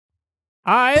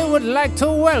I would like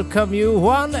to welcome you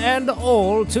one and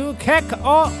all to Kek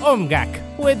or Umgak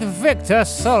with Victor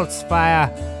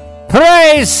Saltzpyre.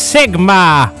 Praise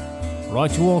Sigma!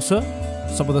 Right you are, sir.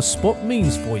 Some of the spot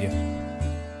memes for you.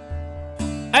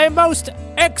 A most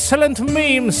excellent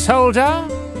meme, soldier.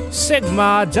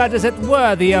 Sigma judges it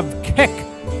worthy of Kek,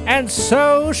 and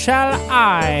so shall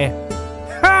I.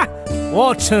 Ha!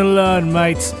 Watch and learn,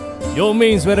 mates. Your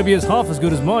memes better be as half as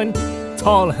good as mine.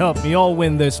 I'll help me, I'll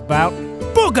win this bout.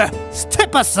 Booger!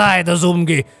 Step aside,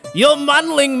 Azumgi. Your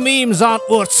manling memes aren't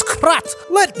worth scrat.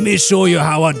 Let me show you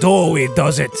how a doorway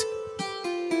does it.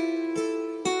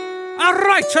 A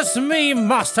righteous meme,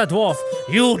 Master Dwarf.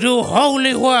 You do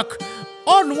holy work.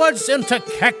 Onwards into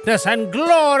Kekness and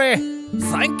glory.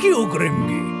 Thank you,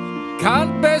 Grimgy.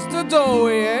 Can't best the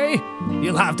doorway, eh?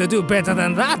 You'll have to do better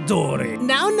than that, Dory.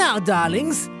 Now,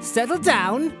 darlings. Settle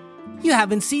down. You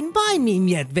haven't seen my meme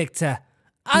yet, Victor.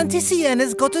 Auntie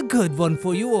Sienna's got a good one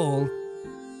for you all.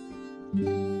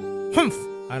 Humph,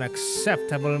 an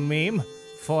acceptable meme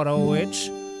for a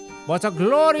witch, but a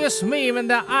glorious meme in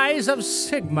the eyes of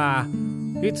Sigma.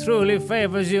 He truly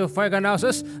favors you,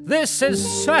 Fuegonosus. This is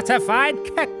certified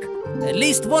Kek. At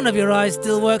least one of your eyes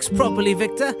still works properly,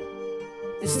 Victor.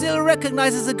 It still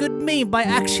recognizes a good meme by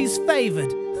Akshi's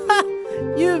favored. Ha!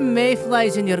 You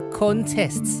mayflies in your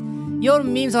contests. Your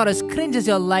memes are as cringe as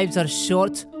your lives are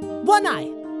short. One eye.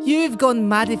 You've gone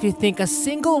mad if you think a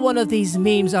single one of these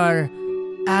memes are,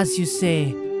 as you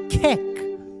say, Kek.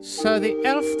 So the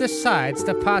elf decides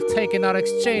to partake in our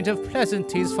exchange of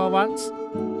pleasantries for once?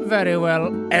 Very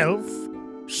well, elf.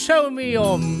 Show me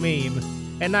your meme,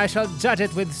 and I shall judge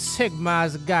it with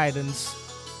Sigma's guidance.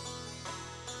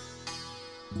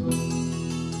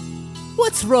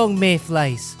 What's wrong,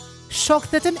 mayflies? Shocked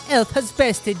that an elf has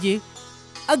bested you?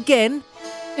 Again?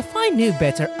 If I knew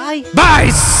better, By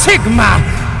Sigma!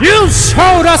 You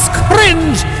showed us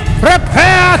cringe!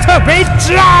 Prepare to be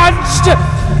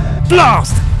judged!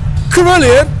 Blast!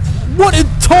 Kerillian, what in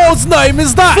Thor's name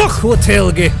is that? Fuck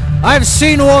Tilgi! I've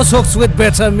seen Warshooks with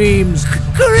better memes.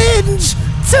 Cringe!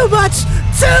 Too much!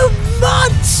 Too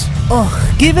much!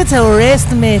 Oh, give it a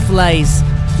rest, mayflies.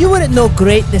 You wouldn't know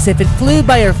greatness if it flew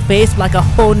by your face like a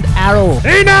honed arrow.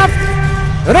 Enough!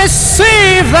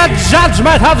 Receive the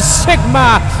judgment of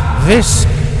Sigma! This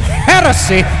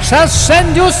heresy shall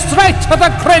send you straight to the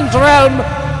cringe realm!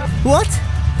 What?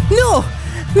 No!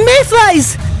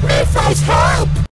 Mayflies! Mayflies, help!